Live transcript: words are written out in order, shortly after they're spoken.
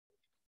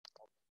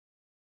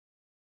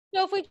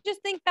So if we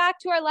just think back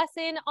to our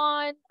lesson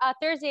on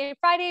Thursday and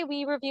Friday,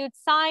 we reviewed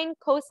sine,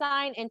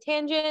 cosine, and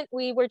tangent.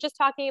 We were just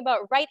talking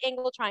about right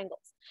angle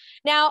triangles.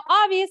 Now,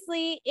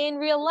 obviously, in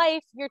real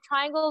life, your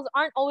triangles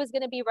aren't always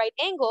going to be right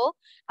angle.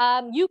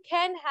 You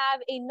can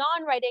have a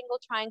non-right angle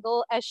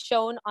triangle as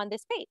shown on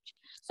this page.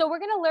 So we're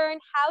going to learn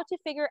how to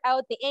figure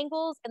out the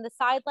angles and the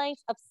side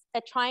lengths of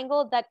a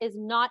triangle that is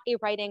not a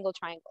right angle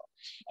triangle.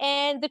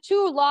 And the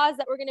two laws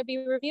that we're going to be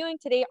reviewing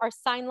today are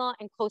sine law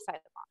and cosine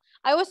law.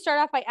 I always start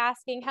off by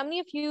asking, how many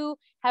of you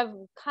have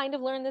kind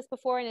of learned this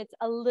before and it's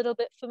a little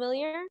bit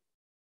familiar?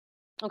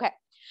 Okay,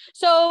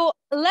 so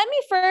let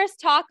me first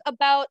talk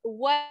about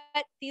what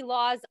the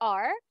laws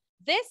are.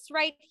 This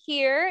right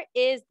here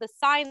is the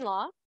sine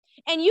law,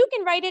 and you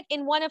can write it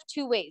in one of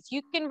two ways.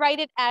 You can write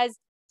it as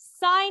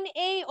sine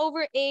A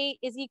over A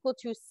is equal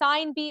to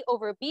sine B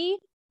over B,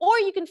 or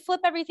you can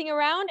flip everything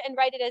around and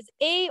write it as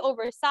A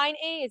over sine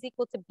A is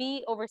equal to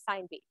B over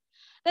sine B.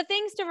 The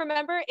things to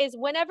remember is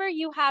whenever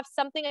you have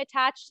something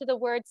attached to the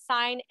word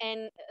sine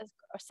and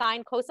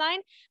sine cosine,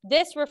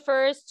 this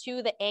refers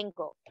to the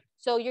angle.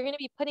 So you're going to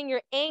be putting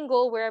your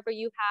angle wherever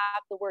you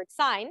have the word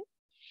sine.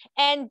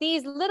 And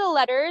these little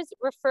letters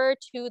refer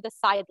to the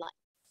side length.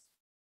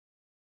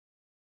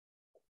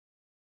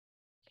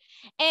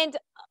 And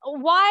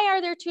why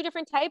are there two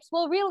different types?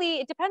 Well, really,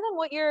 it depends on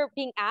what you're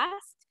being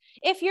asked.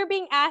 If you're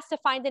being asked to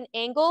find an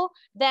angle,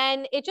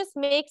 then it just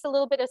makes a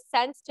little bit of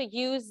sense to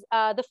use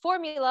the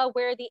formula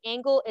where the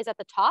angle is at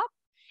the top.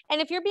 And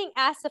if you're being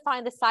asked to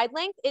find the side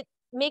length, it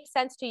makes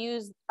sense to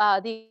use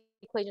the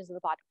equations at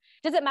the bottom.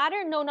 Does it matter?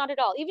 No, not at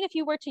all. Even if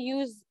you were to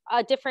use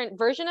a different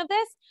version of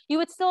this, you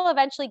would still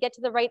eventually get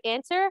to the right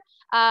answer.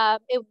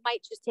 It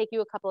might just take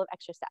you a couple of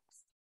extra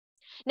steps.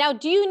 Now,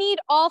 do you need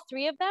all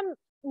three of them?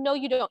 No,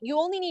 you don't. You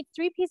only need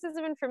three pieces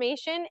of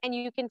information and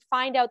you can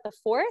find out the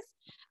fourth,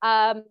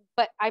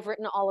 but I've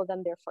written all of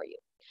them there for you.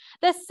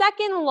 The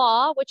second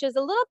law, which is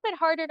a little bit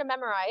harder to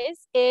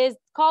memorize, is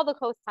called the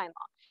cosine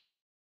law.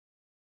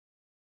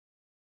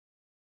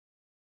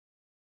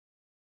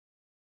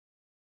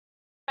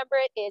 Remember,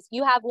 it is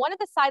you have one of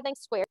the side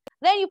lengths squared,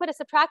 then you put a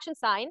subtraction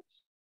sign,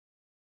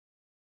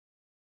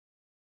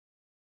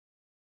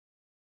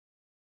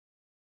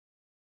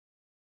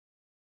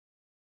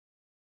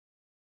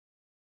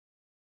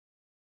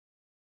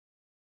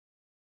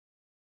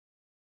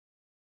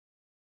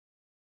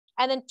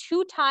 and then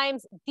 2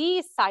 times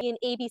these sides in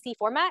ABC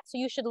format. So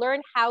you should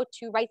learn how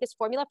to write this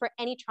formula for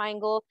any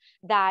triangle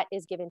that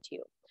is given to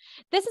you.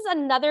 This is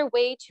another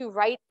way to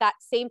write that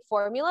same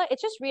formula.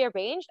 It's just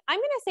rearranged. I'm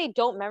going to say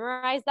don't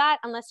memorize that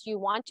unless you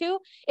want to.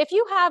 If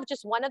you have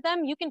just one of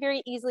them, you can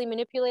very easily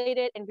manipulate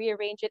it and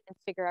rearrange it and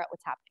figure out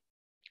what's happening.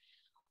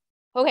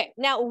 Okay,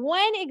 now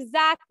when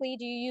exactly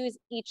do you use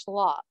each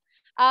law?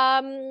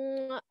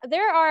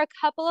 There are a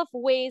couple of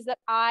ways that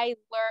I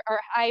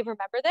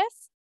remember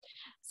this.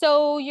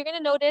 So you're going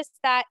to notice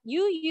that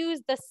you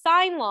use the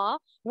sine law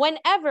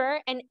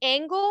whenever an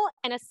angle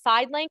and a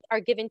side length are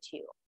given to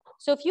you.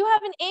 So if you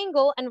have an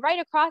angle and right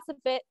across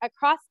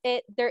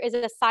it, there is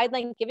a side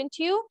length given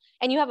to you,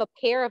 and you have a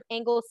pair of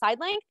angle side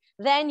length,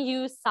 then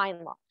use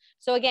sine law.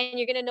 So again,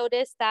 you're going to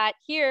notice that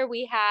here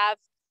we have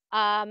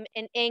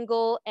an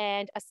angle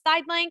and a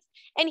side length.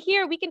 And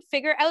here we can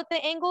figure out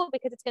the angle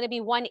because it's going to be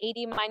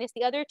 180 minus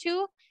the other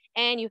two,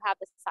 and you have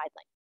the side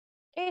length.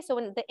 Okay, so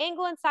when the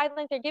angle and side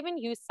length are given,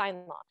 use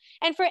sine law.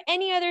 And for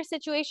any other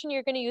situation,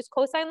 you're going to use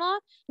cosine law,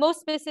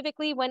 most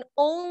specifically when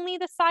only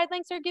the side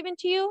lengths are given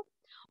to you.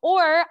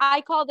 Or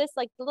I call this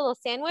like the little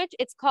sandwich.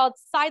 It's called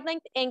side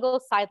length, angle,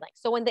 side length.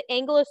 So when the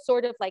angle is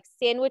sort of like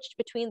sandwiched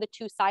between the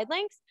two side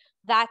lengths,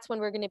 that's when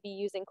we're going to be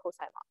using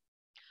cosine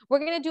law. We're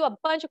going to do a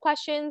bunch of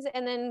questions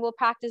and then we'll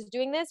practice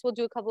doing this. We'll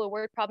do a couple of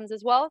word problems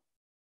as well.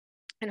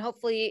 And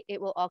hopefully it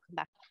will all come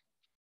back.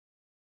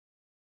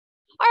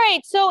 All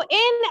right, so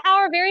in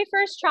our very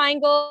first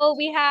triangle,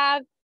 we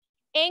have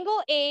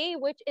angle A,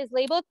 which is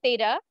labeled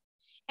theta.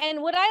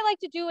 And what I like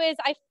to do is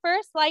I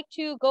first like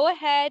to go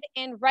ahead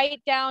and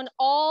write down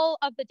all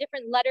of the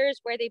different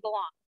letters where they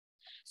belong.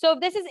 So if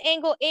this is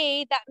angle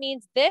A, that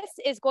means this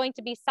is going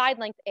to be side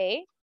length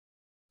A.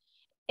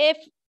 If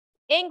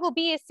angle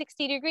B is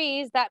 60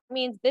 degrees, that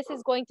means this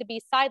is going to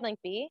be side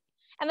length B.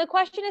 And the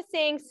question is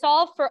saying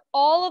solve for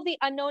all of the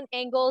unknown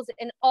angles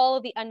and all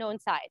of the unknown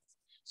sides.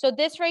 So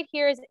this right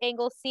here is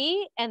angle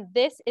C, and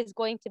this is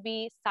going to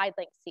be side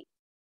length C.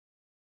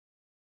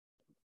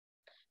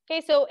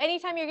 Okay, so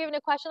anytime you're given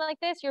a question like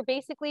this, you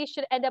basically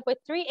should end up with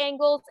 3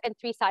 angles and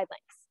 3 side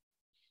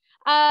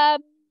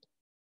lengths.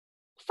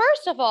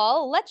 First of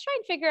all, let's try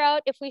and figure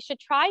out if we should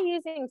try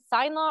using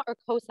sine law or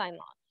cosine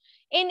law.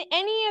 In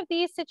any of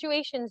these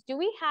situations, do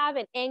we have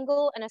an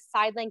angle and a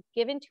side length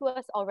given to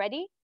us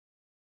already,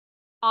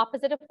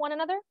 opposite of one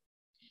another?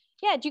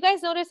 Yeah, do you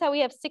guys notice how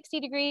we have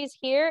 60 degrees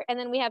here, and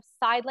then we have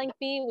side length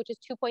B, which is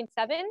 2.7?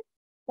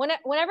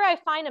 Whenever I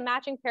find a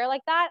matching pair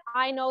like that,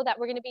 I know that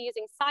we're going to be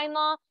using sine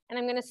law, and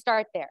I'm going to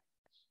start there.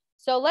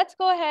 So let's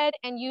go ahead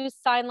and use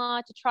sine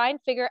law to try and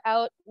figure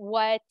out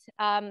what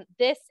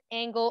this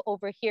angle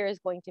over here is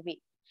going to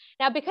be.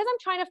 Now, because I'm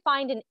trying to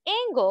find an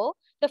angle,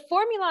 the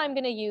formula I'm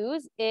going to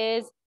use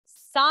is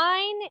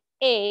sine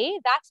A.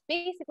 That's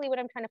basically what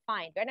I'm trying to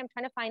find, right? I'm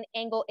trying to find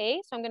angle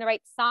A. So I'm going to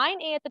write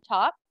sine A at the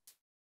top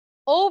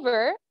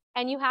over,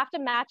 and you have to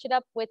match it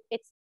up with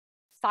its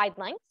side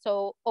length.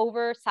 So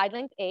over side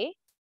length A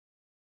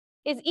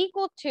is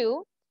equal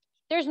to,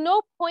 there's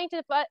no point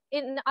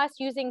in us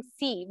using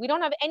C. We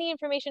don't have any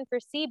information for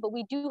C, but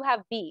we do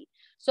have B.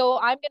 So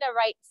I'm going to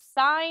write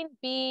sine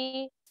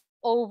B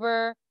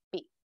over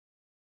B.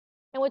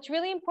 And what's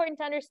really important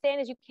to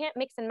understand is you can't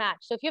mix and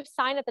match. So if you have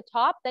sine at the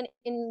top, then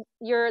in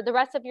the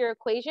rest of your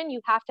equation,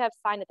 you have to have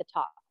sine at the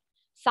top.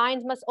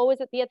 Sines must always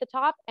be at the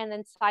top, and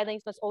then side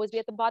lengths must always be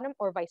at the bottom,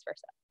 or vice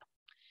versa.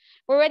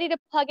 We're ready to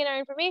plug in our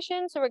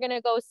information. So we're going to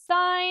go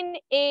sine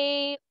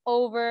A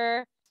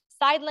over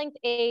side length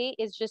A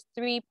is just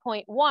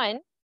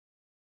 3.1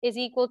 is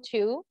equal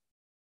to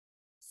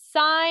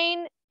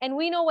sine, and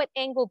we know what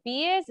angle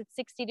B is. It's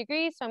 60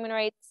 degrees. So I'm going to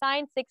write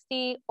sine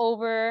 60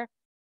 over,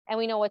 and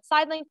we know what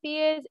side length B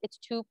is. It's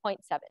 2.7.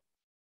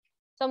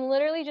 So I'm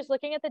literally just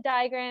looking at the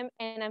diagram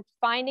and I'm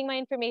finding my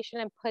information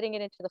and putting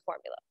it into the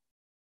formula.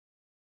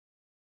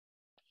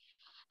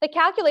 The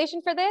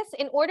calculation for this,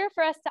 in order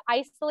for us to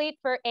isolate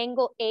for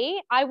angle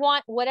A, I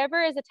want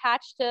whatever is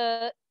attached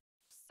to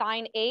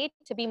sine A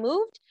to be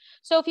moved.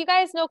 So if you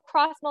guys know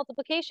cross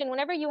multiplication,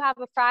 whenever you have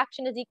a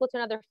fraction is equal to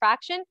another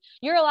fraction,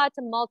 you're allowed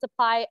to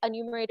multiply a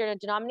numerator and a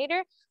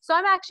denominator. So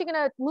I'm actually going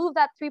to move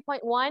that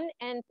 3.1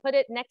 and put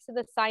it next to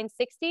the sine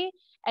 60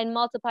 and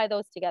multiply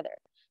those together.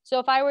 So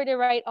if I were to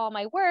write all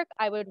my work,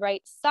 I would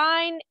write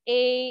sine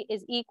A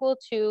is equal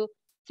to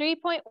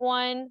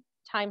 3.1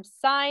 times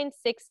sine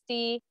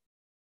 60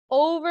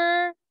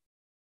 over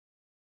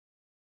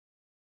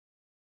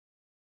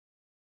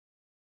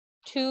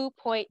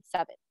 2.7.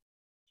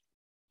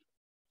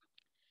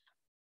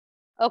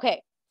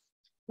 Okay,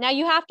 now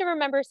you have to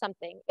remember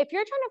something. If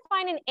you're trying to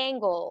find an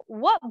angle,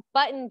 what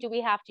button do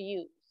we have to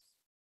use?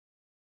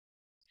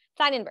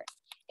 Sine inverse.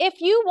 If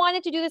you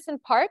wanted to do this in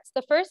parts,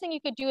 the first thing you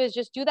could do is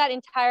just do that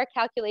entire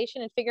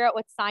calculation and figure out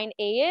what sine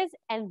A is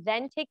and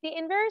then take the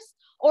inverse,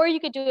 or you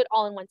could do it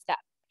all in one step.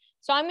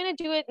 So I'm going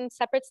to do it in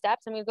separate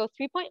steps. I'm going to go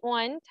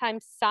 3.1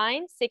 times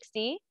sine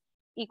 60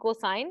 equals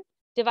sine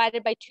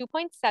divided by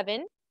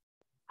 2.7.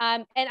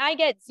 And I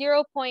get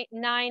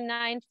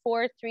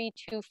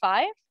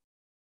 0.994325.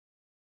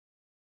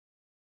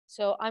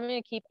 So I'm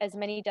going to keep as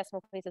many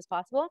decimal places as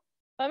possible.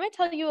 But I'm going to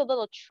tell you a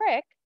little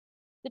trick.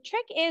 The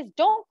trick is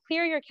don't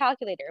clear your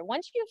calculator.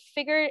 Once you've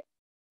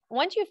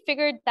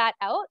figured that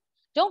out,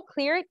 don't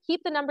clear it.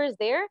 Keep the numbers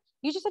there.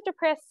 You just have to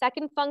press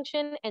second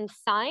function and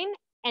sign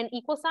and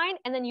equal sign,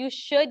 and then you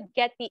should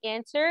get the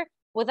answer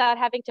without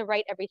having to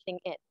write everything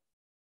in.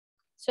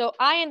 So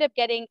I end up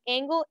getting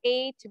angle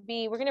A to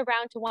be, we're going to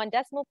round to one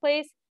decimal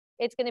place.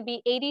 It's going to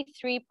be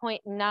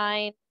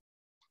 83.9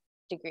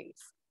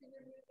 degrees.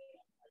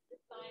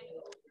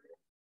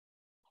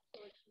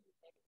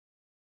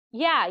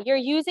 Yeah, you're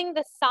using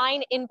the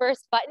sine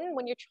inverse button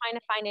when you're trying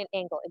to find an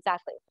angle.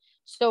 Exactly.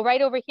 So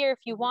right over here,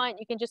 if you want,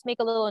 you can just make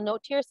a little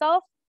note to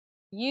yourself.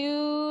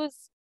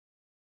 Use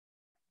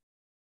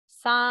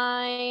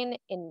sine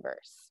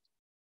inverse.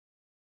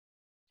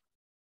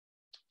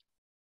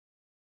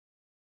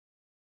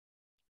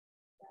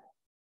 Does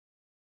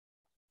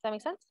that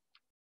make sense?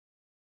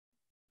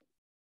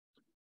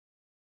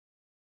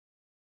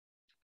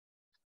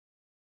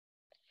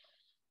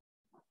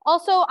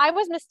 Also, I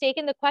was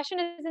mistaken. The question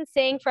isn't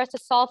saying for us to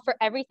solve for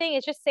everything.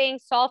 It's just saying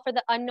solve for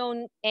the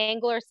unknown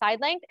angle or side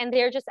length, and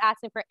they're just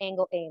asking for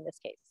angle A in this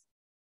case.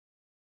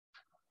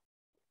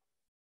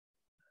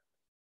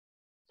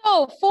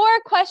 So for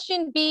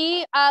question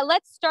B,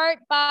 let's start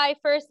by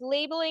first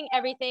labeling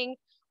everything.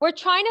 We're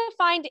trying to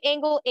find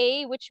angle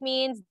A, which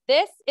means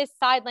this is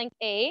side length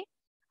A,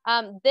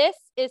 this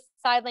is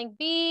side length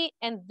B,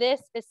 and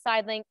this is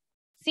side length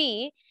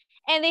C.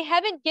 And they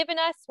haven't given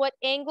us what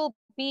angle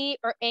B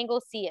or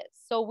angle C is.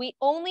 So we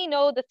only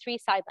know the three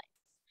side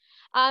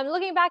lengths.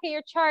 Looking back at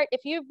your chart,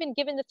 if you've been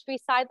given the three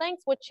side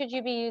lengths, what should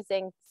you be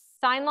using?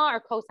 Sine law or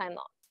cosine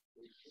law?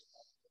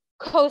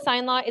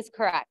 Cosine law is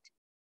correct.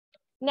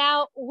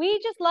 Now,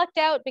 we just lucked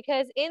out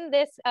because in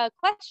this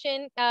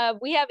question,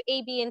 we have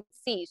A, B, and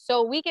C.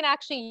 So we can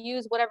actually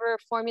use whatever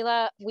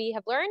formula we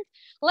have learned.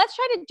 Let's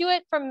try to do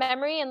it from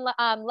memory, and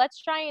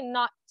let's try and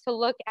not to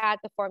look at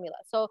the formula.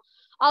 So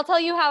I'll tell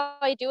you how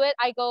I do it.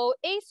 I go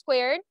A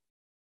squared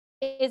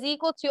is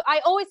equal to,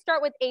 I always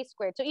start with A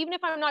squared. So even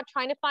if I'm not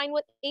trying to find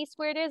what A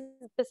squared is,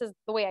 this is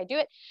the way I do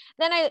it.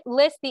 Then I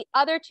list the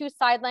other two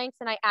side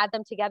lengths and I add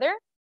them together.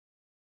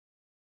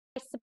 I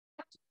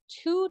subtract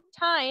 2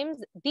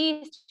 times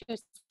these two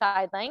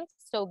side lengths,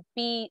 so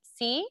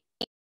BC,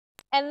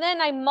 and then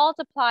I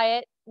multiply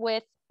it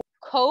with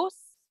cos,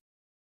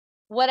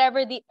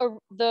 whatever the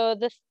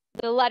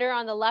letter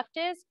on the left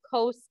is,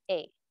 cos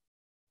A.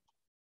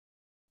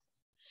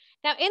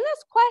 Now in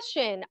this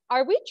question,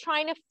 are we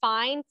trying to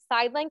find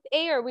side length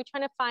A or are we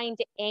trying to find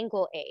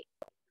angle A?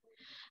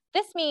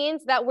 This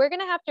means that we're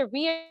going to have to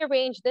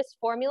rearrange this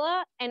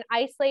formula and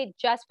isolate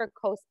just for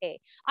cos A.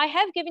 I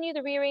have given you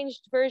the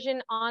rearranged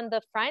version on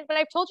the front, but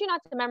I've told you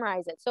not to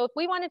memorize it. So if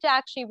we wanted to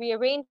actually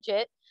rearrange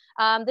it,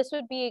 this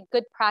would be a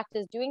good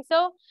practice doing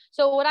so.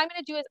 So what I'm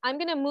going to do is I'm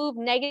going to move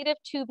negative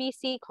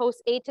 2bc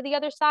cos A to the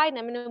other side, and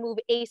I'm going to move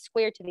a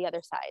squared to the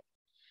other side.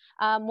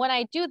 When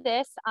I do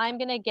this, I'm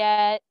going to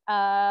get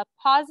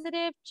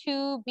positive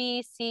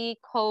 2bc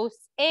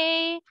cos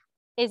A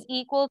is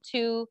equal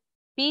to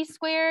b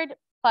squared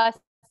plus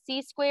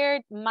c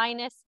squared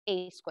minus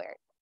a squared.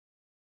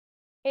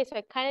 Okay, so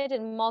I kind of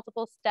did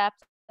multiple steps.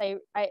 I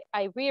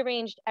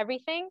rearranged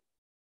everything,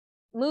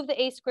 moved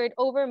the a squared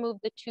over,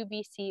 moved the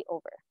 2bc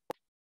over.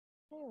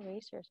 My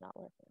eraser is not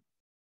working.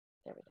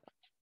 There we go.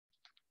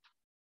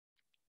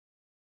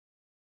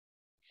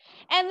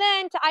 And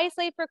then to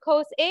isolate for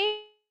cos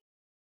A,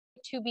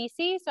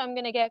 2bc, so I'm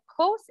going to get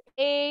cos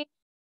A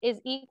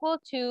is equal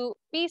to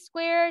b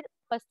squared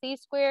plus c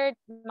squared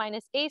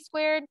minus a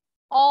squared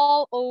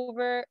all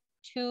over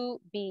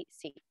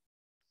 2bc.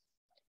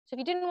 So if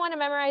you didn't want to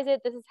memorize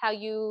it, this is how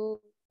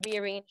you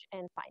rearrange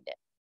and find it.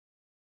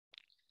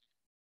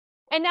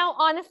 And now,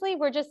 honestly,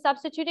 we're just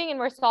substituting and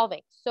we're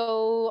solving.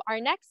 So our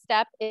next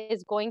step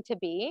is going to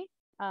be,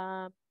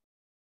 I'm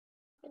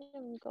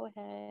going to go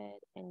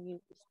ahead and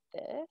use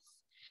this.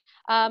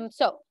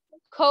 So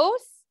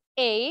cos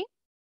A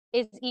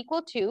is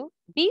equal to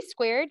b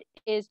squared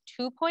is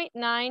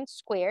 2.9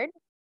 squared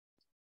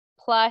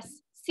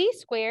plus c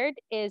squared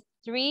is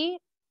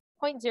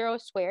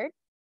 3.0 squared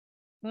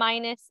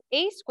minus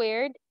a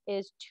squared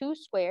is 2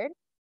 squared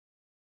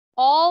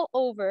all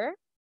over,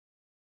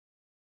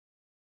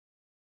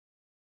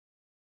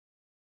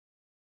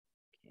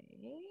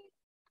 okay,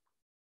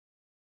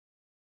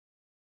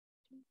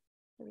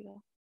 here we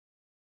go.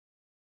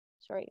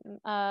 Sorry,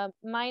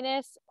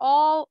 minus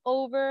all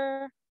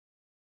over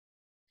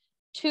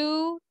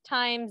 2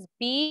 times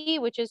b,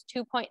 which is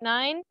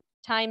 2.9,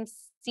 times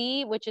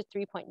c, which is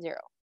 3.0.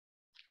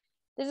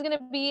 This is going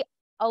to be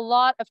a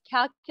lot of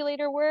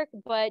calculator work,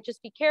 but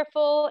just be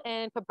careful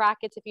and put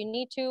brackets if you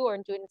need to or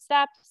do it in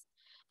steps.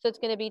 So it's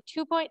going to be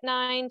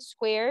 2.9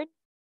 squared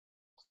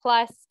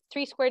plus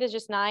 3 squared is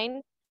just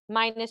 9,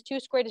 minus 2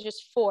 squared is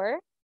just 4,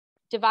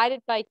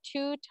 divided by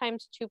 2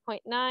 times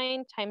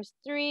 2.9 times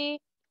 3,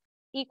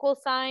 equal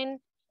sign,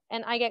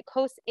 and I get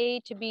cos A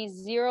to be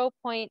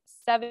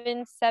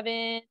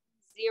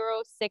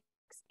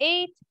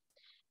 0.77068.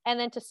 And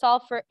then to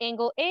solve for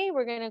angle A,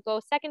 we're going to go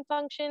second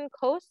function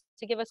cos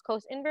to give us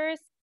cos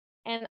inverse.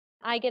 And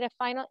I get a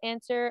final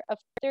answer of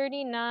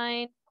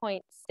 39.6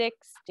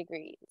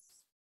 degrees.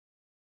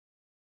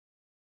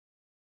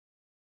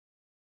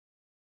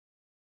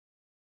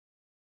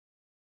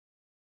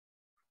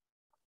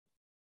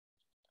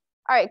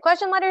 All right,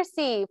 question letter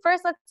C.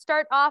 First, let's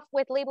start off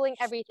with labeling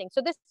everything. So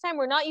this time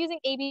we're not using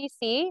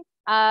ABC.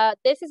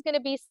 This is going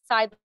to be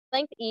side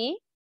length E.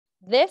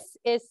 This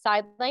is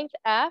side length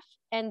F,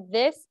 and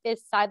this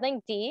is side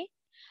length D.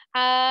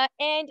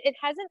 And it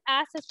hasn't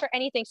asked us for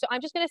anything. So I'm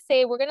just going to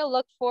say we're going to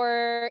look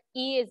for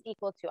E is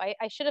equal to.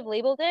 I should have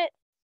labeled it,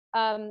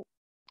 and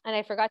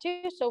I forgot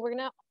to. So we're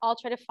going to all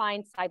try to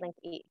find side length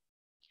E.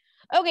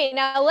 Okay,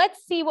 now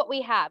let's see what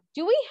we have.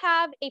 Do we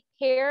have a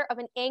pair of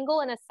an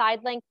angle and a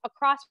side length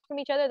across from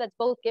each other that's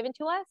both given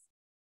to us?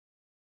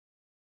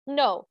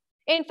 No.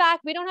 In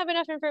fact, we don't have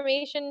enough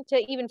information to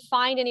even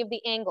find any of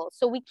the angles.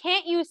 So we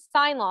can't use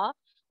sine law.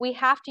 We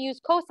have to use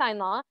cosine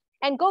law.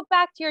 And go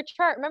back to your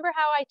chart. Remember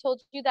how I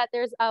told you that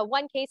there's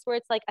one case where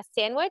it's like a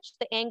sandwich.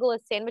 The angle is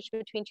sandwiched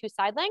between two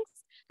side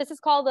lengths. This is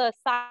called a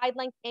side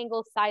length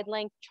angle, side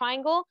length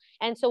triangle.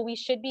 And so we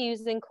should be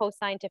using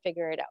cosine to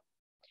figure it out.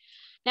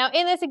 Now,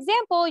 in this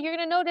example, you're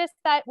going to notice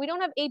that we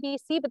don't have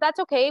ABC, but that's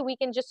okay. We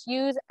can just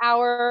use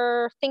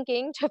our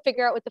thinking to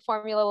figure out what the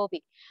formula will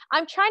be.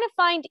 I'm trying to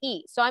find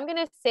E. So I'm going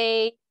to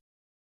say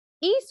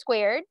E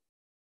squared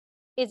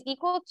is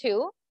equal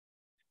to,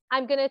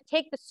 I'm going to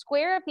take the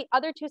square of the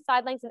other two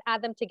side lengths and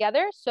add them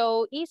together.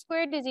 So E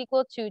squared is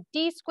equal to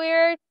D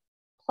squared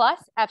plus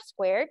F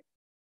squared.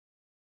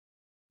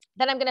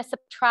 Then I'm going to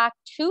subtract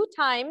 2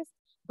 times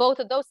both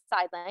of those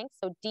side lengths,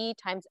 so D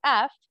times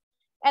F.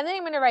 And then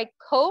I'm going to write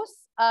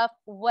cos of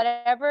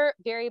whatever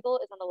variable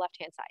is on the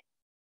left-hand side.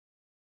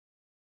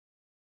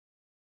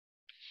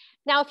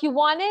 Now, if you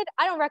wanted,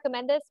 I don't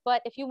recommend this,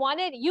 but if you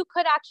wanted, you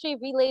could actually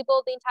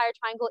relabel the entire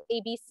triangle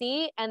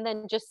ABC and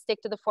then just stick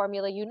to the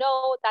formula you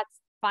know. That's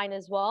fine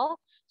as well.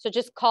 So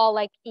just call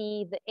like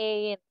E the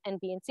A and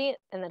B and C,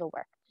 and it'll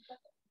work.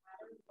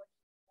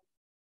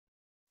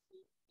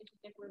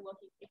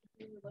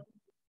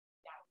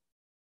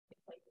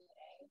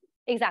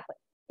 Exactly.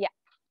 Yeah.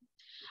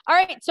 All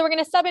right, so we're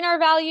going to sub in our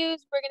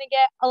values. We're going to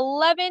get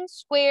 11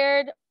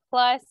 squared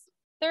plus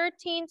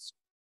 13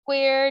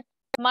 squared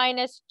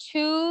minus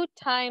 2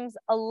 times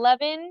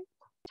 11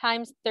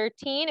 times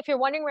 13. If you're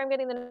wondering where I'm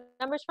getting the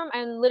numbers from,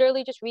 I'm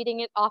literally just reading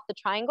it off the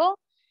triangle.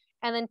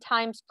 And then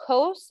times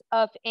cos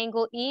of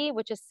angle E,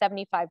 which is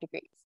 75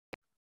 degrees.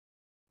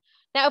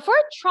 Now, if we're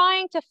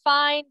trying to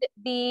find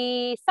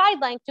the side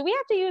length, do we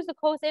have to use the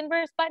cos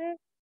inverse button?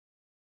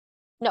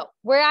 No,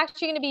 we're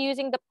actually going to be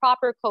using the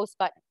proper cos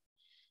button.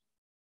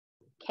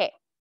 Okay.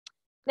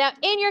 Now,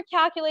 in your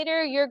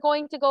calculator, you're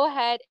going to go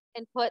ahead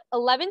and put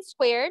 11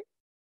 squared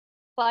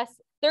plus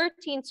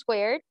 13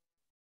 squared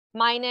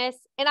minus,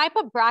 and I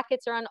put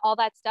brackets around all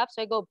that stuff.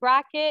 So I go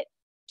bracket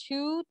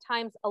 2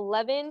 times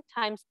 11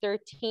 times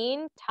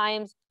 13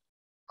 times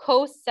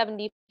cos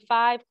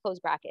 75 close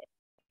bracket.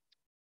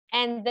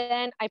 And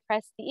then I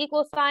press the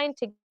equal sign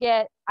to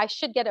get, I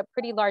should get a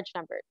pretty large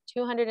number,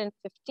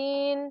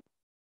 215.9777.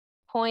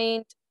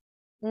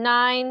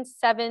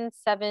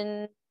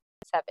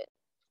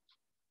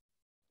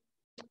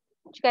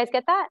 Did you guys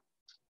get that?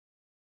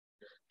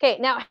 Okay,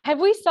 now have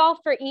we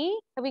solved for E?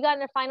 Have we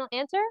gotten a final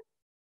answer?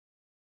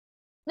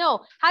 No.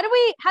 How do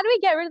we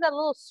get rid of that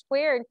little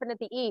square in front of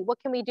the E? What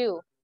can we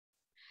do?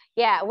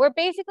 Yeah, we're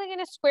basically going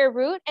to square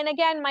root. And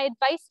again, my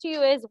advice to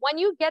you is when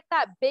you get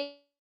that big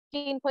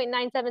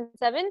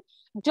 15.977,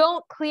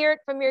 don't clear it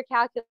from your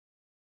calculator.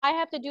 I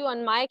have to do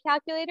on my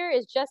calculator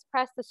is just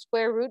press the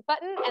square root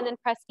button and then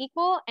press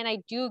equal. And I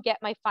do get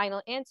my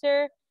final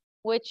answer,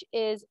 which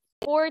is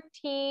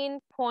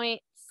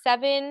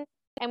 14.7.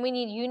 And we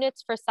need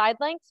units for side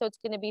length. So it's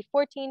going to be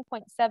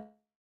 14.7.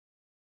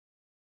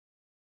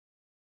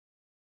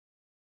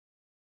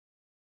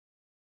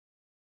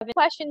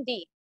 Question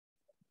D.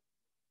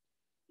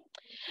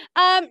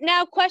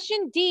 Now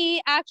question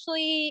D,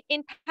 actually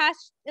in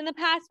the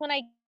past when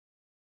I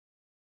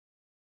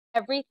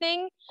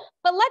everything,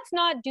 but let's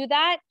not do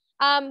that.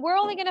 We're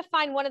only going to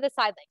find one of the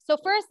side lengths. So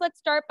first, let's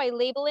start by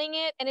labeling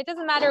it, and it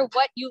doesn't matter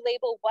what you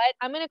label what.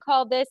 I'm going to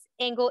call this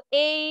angle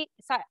A,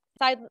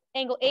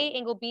 angle A,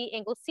 angle B,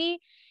 angle C,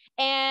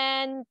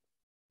 and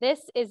this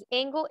is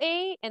angle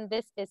A, and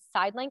this is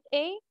side length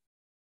A.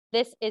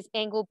 This is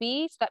angle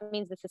B, so that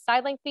means this is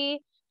side length B.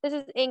 This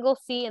is angle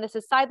C, and this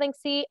is side length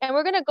C. And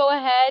we're going to go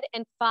ahead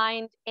and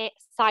find a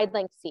side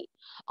length C.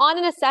 On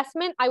an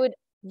assessment, I would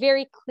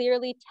very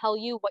clearly tell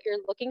you what you're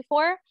looking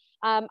for.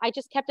 I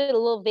just kept it a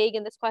little vague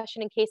in this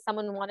question in case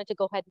someone wanted to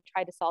go ahead and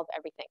try to solve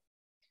everything.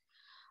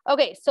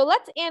 Okay, so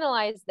let's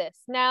analyze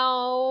this.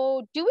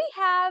 Now, do we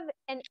have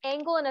an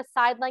angle and a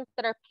side length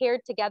that are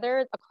paired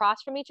together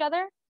across from each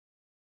other?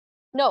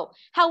 No.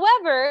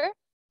 However,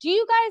 do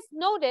you guys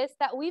notice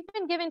that we've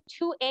been given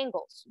two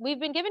angles? We've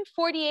been given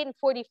 48 and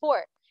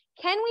 44.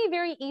 Can we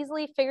very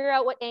easily figure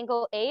out what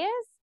angle A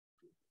is?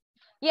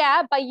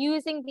 Yeah, by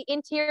using the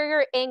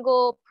interior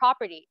angle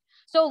property.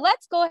 So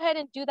let's go ahead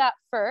and do that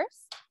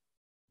first.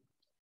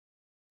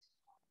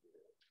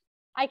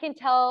 I can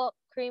tell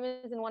Kareem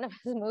is in one of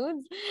his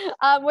moods.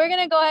 We're going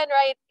to go ahead and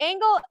write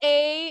angle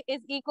A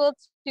is equal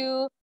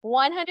to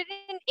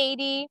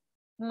 180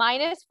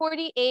 minus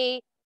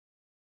 48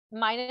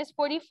 minus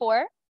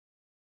 44.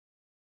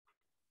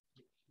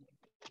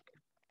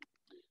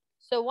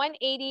 So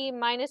 180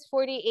 minus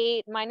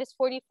 48 minus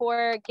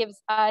 44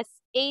 gives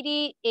us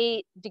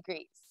 88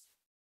 degrees.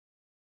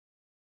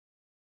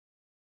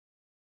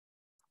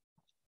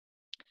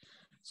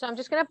 So I'm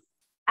just going to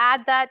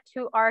add that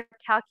to our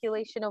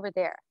calculation over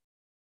there.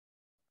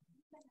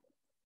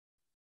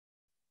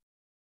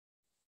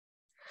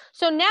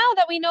 So now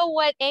that we know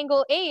what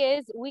angle A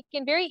is, we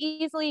can very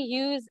easily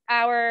use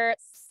our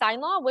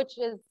sine law, which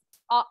is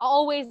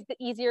always the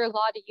easier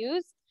law to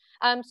use.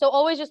 So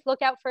always just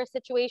look out for a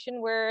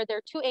situation where there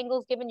are two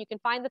angles given. You can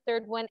find the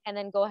third one and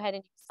then go ahead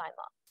and use sine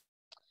law.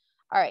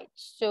 All right,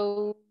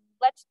 so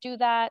let's do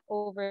that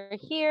over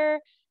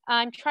here.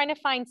 I'm trying to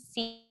find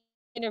C.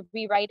 I'm going to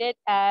rewrite it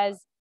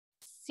as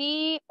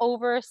C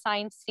over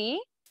sine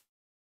C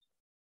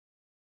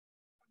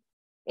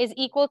is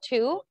equal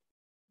to,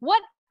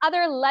 what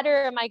other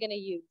letter am I going to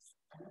use?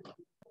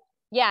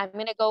 Yeah, I'm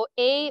going to go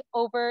A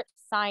over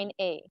sine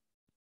A.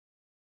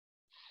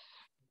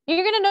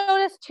 You're going to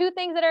notice two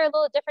things that are a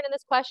little different in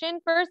this question.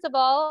 First of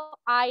all,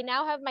 I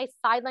now have my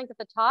side length at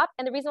the top.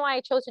 And the reason why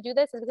I chose to do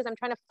this is because I'm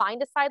trying to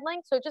find a side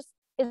length. So it just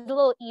is a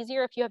little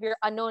easier if you have your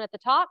unknown at the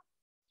top.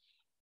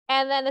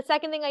 And then the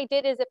second thing I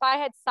did is if I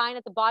had sine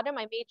at the bottom,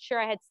 I made sure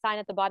I had sine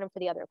at the bottom for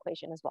the other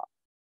equation as well.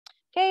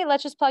 Okay,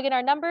 let's just plug in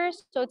our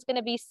numbers. So it's going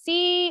to be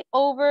C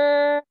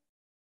over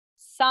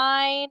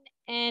sine,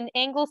 and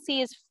angle C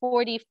is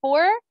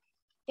 44,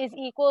 is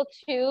equal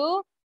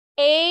to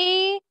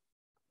A,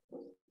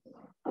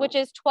 which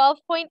is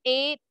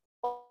 12.8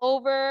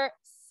 over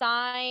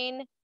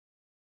sine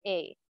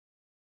A.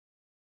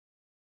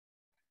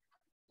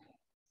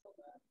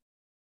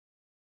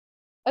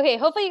 Okay,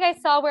 hopefully you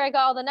guys saw where I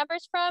got all the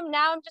numbers from.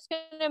 Now I'm just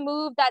going to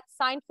move that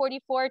sine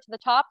 44 to the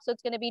top. So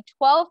it's going to be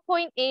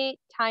 12.8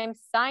 times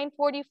sine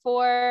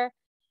 44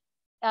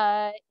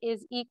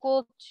 is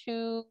equal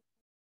to,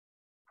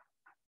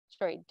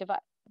 sorry,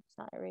 divide. It's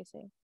not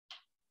erasing.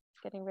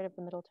 It's getting rid of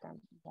the middle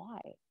term. Why?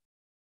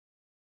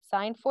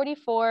 Sine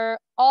 44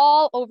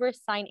 all over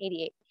sine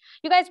 88.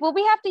 You guys, will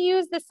we have to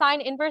use the sine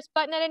inverse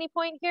button at any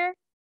point here?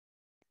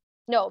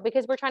 No,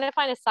 because we're trying to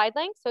find a side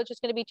length. So it's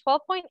just going to be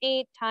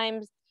 12.8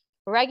 times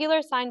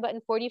regular sine button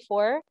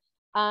 44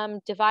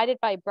 divided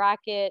by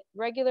bracket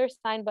regular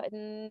sine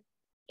button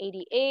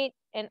 88,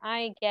 and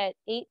I get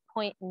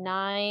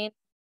 8.9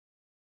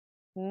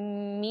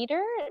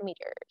 meters.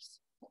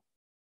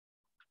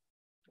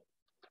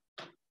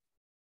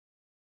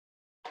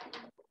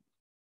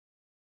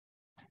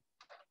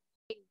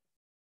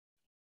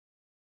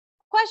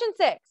 Question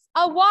 6.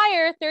 A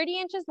wire 30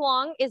 inches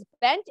long is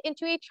bent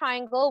into a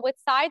triangle with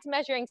sides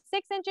measuring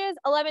 6 inches,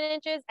 11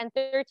 inches, and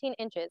 13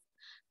 inches.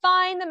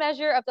 Find the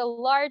measure of the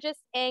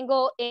largest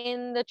angle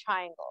in the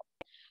triangle.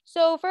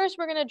 So first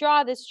we're going to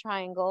draw this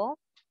triangle.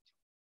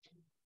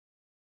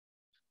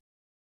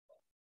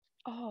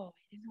 Oh,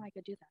 I didn't know I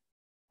could do that.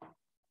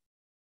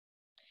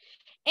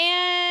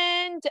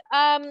 And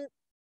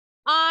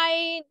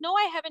I know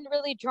I haven't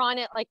really drawn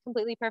it like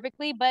completely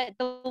perfectly, but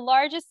the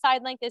largest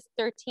side length is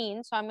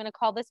 13. So I'm going to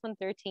call this one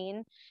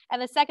 13.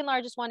 And the second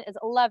largest one is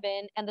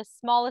 11. And the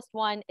smallest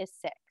one is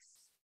 6.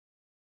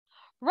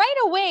 Right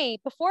away,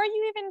 before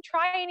you even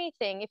try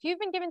anything, if you've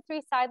been given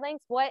 3 side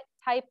lengths, what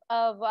type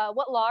of,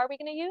 what law are we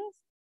going to use?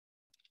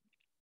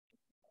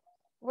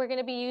 We're going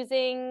to be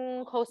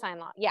using cosine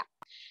law. Yeah.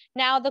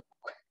 Now the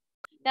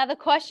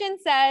question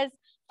says,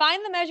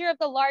 find the measure of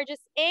the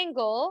largest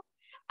angle.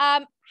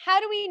 How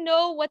do we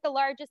know what the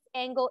largest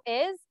angle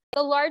is?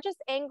 The largest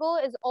angle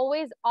is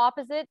always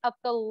opposite of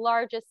the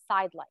largest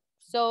side length.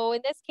 So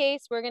in this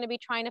case, we're going to be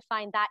trying to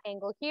find that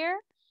angle here.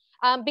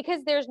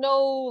 Because there's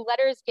no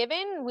letters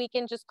given, we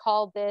can just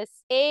call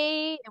this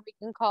A, and we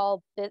can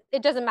call this,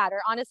 it doesn't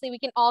matter. Honestly, we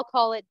can all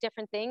call it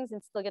different things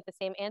and still get the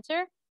same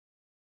answer.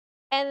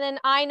 And then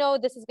I know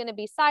this is going to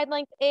be side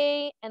length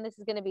A, and this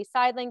is going to be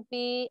side length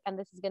B, and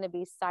this is going to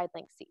be side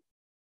length C.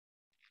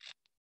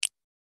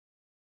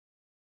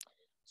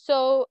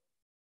 So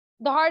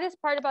the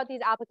hardest part about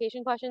these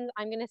application questions,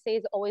 I'm going to say,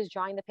 is always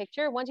drawing the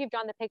picture. Once you've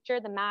drawn the picture,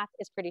 the math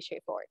is pretty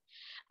straightforward.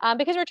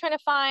 Because we're trying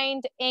to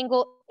find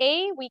angle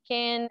A, we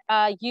can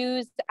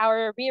use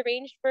our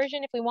rearranged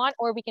version if we want,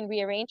 or we can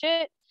rearrange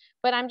it.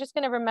 But I'm just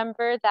going to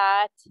remember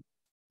that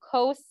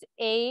cos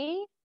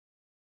A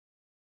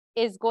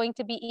is going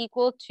to be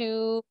equal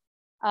to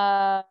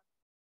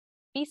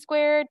b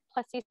squared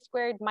plus c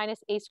squared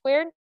minus a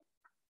squared.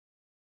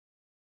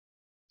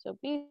 So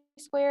b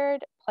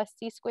squared plus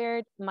c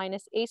squared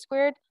minus a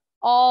squared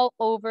all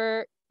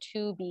over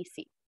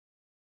 2bc.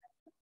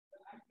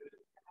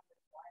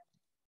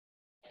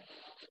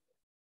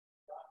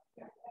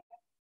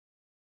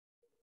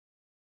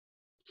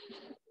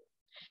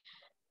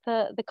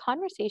 The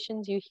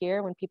conversations you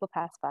hear when people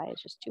pass by is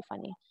just too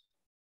funny.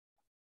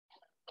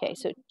 Okay,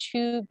 so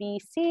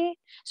 2bc.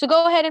 So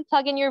go ahead and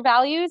plug in your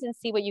values and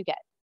see what you get.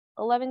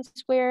 11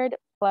 squared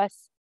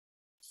plus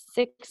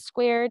 6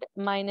 squared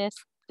minus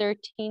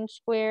 13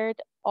 squared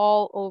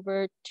all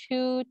over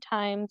 2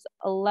 times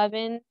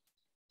 11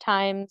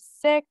 times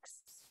 6.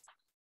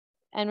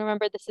 And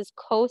remember, this is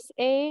cos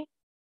A.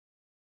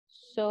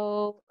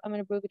 So I'm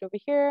going to move it over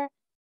here.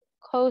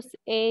 Cos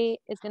A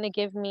is going to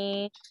give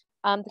me,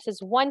 this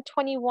is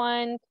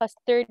 121 plus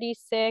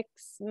 36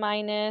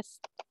 minus,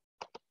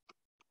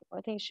 I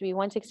think it should be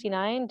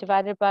 169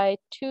 divided by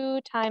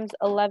 2 times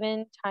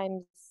 11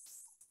 times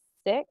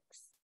 6.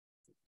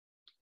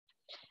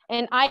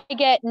 And I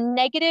get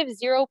negative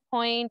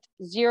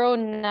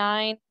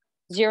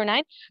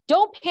 0.0909.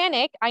 Don't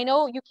panic. I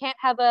know you can't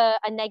have a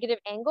negative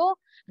angle,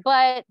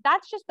 but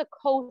that's just the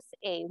cos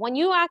A. When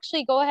you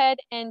actually go ahead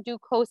and do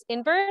cos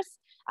inverse,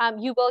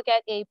 you will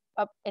get a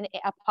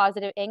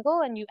positive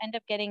angle, and you end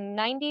up getting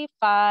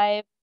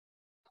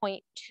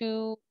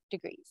 95.2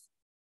 degrees.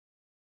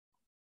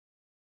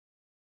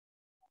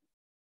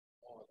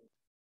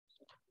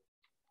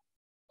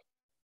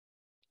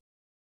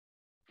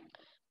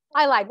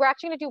 I lied. We're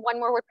actually going to do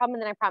one more word problem,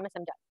 and then I promise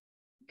I'm done.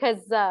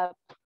 Because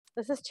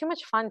this is too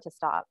much fun to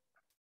stop.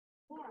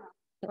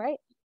 Right?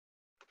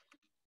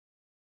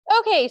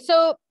 Okay,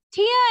 so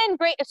Tia and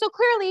Brayden, so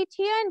clearly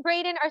Tia and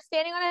Brayden are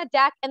standing on a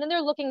deck, and then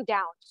they're looking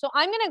down. So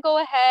I'm going to go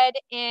ahead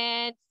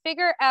and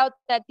figure out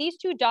that these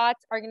 2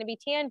 dots are going to be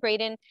Tia and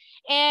Brayden.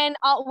 And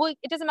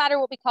it doesn't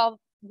matter what we call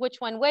which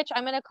one which.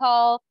 I'm going to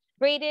call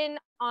Brayden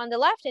on the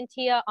left and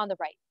Tia on the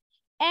right.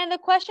 And the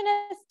question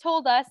has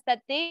told us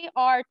that they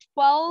are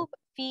 12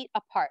 feet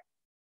apart.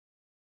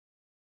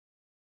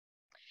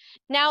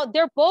 Now,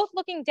 they're both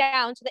looking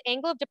down, so the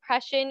angle of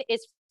depression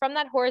is from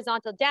that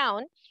horizontal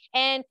down.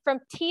 And from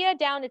Tia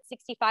down, it's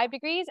 65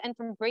 degrees. And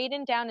from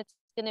Brayden down, it's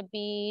going to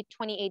be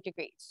 28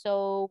 degrees.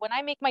 So when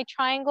I make my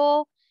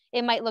triangle,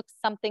 it might look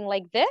something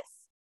like this.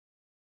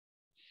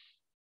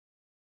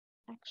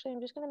 Actually,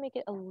 I'm just going to make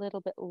it a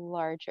little bit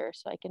larger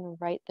so I can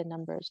write the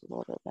numbers a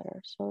little bit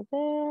better. So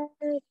there,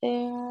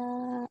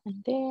 there,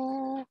 and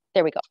there.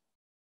 There we go.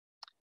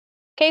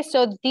 Okay,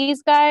 so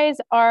these guys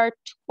are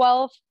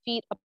 12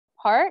 feet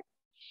apart.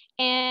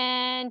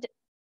 And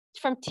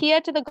from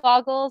Tia to the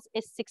goggles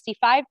is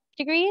 65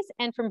 degrees.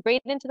 And from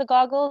Brayden to the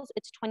goggles,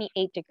 it's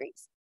 28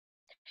 degrees.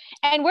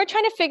 And we're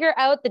trying to figure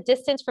out the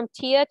distance from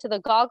Tia to the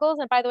goggles.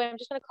 And by the way, I'm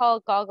just going to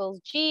call goggles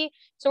G.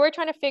 So we're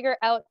trying to figure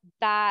out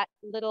that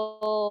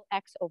little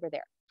X over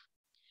there.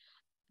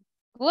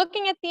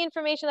 Looking at the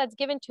information that's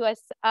given to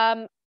us,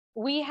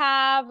 do we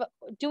have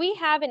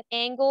an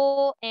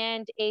angle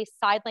and a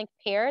side length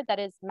pair that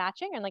is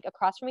matching and like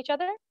across from each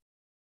other?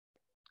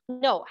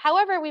 No.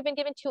 However, we've been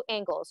given two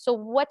angles. So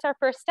what's our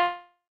first step?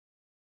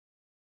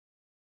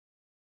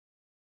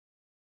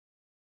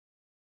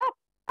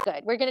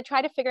 Good. We're going to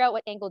try to figure out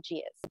what angle G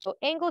is. So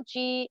angle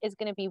G is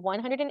going to be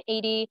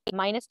 180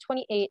 minus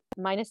 28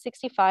 minus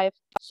 65.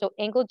 So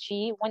angle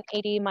G,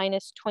 180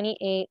 minus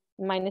 28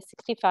 minus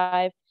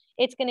 65,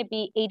 it's going to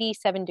be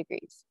 87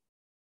 degrees.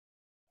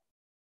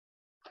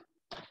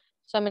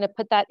 So I'm going to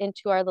put that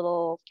into our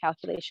little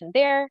calculation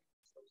there.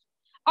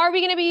 Are we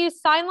going to be use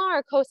sine law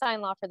or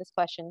cosine law for this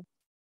question?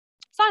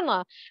 Sine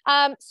law.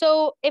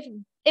 So if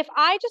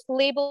I just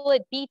label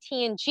it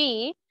BT and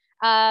G,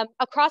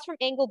 across from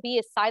angle B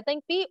is side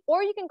length B,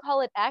 or you can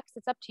call it X,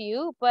 it's up to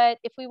you. But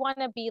if we want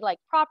to be like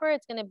proper,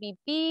 it's going to be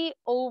B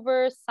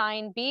over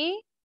sine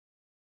B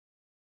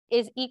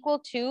is equal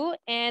to,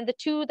 and the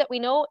two that we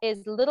know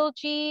is little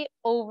g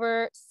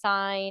over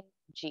sine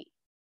G.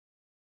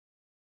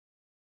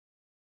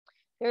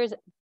 There is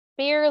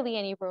barely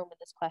any room in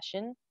this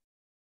question.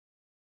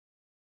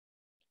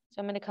 So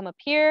I'm going to come up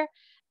here.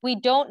 We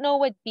don't know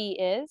what B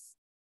is.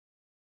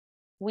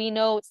 We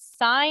know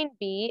sine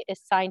B is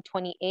sine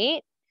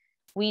 28.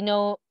 We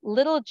know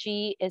little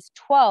g is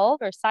 12,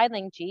 or side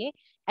length G,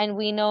 and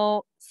we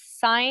know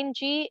sine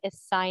G is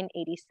sine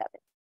 87.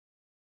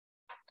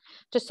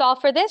 To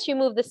solve for this, you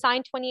move the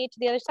sine 28 to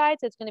the other side,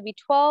 so it's going to be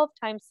 12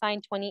 times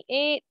sine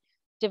 28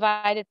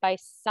 divided by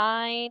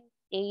sine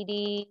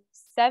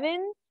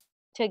 87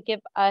 to give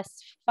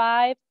us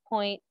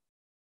 5.6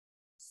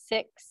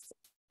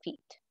 feet.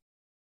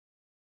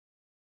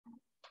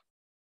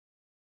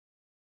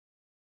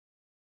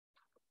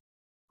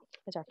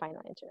 Is our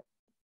final answer.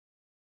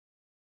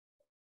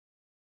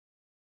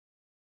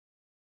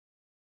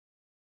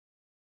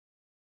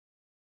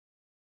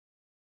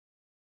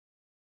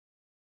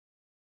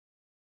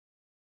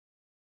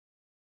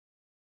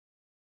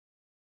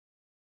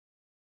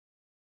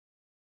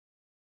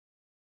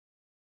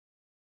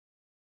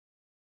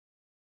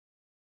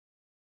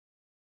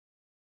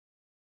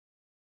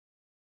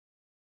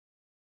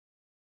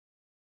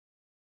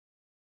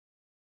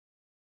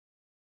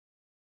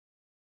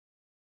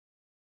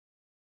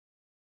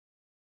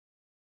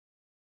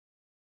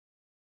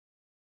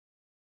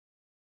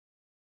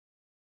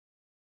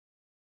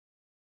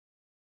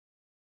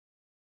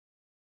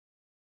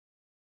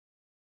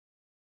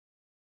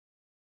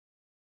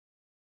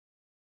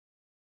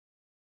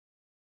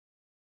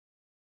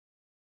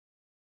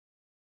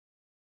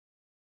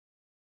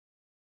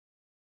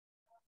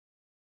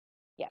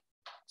 Yeah,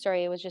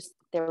 sorry, it was just,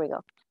 there we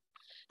go.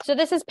 So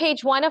this is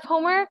page 1 of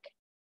homework.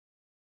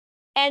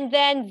 And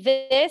then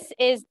this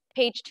is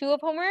page 2 of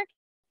homework.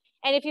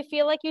 And if you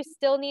feel like you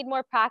still need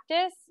more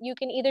practice, you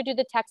can either do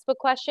the textbook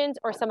questions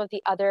or some of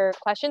the other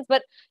questions.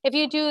 But if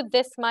you do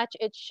this much,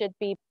 it should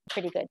be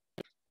pretty good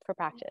for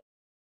practice.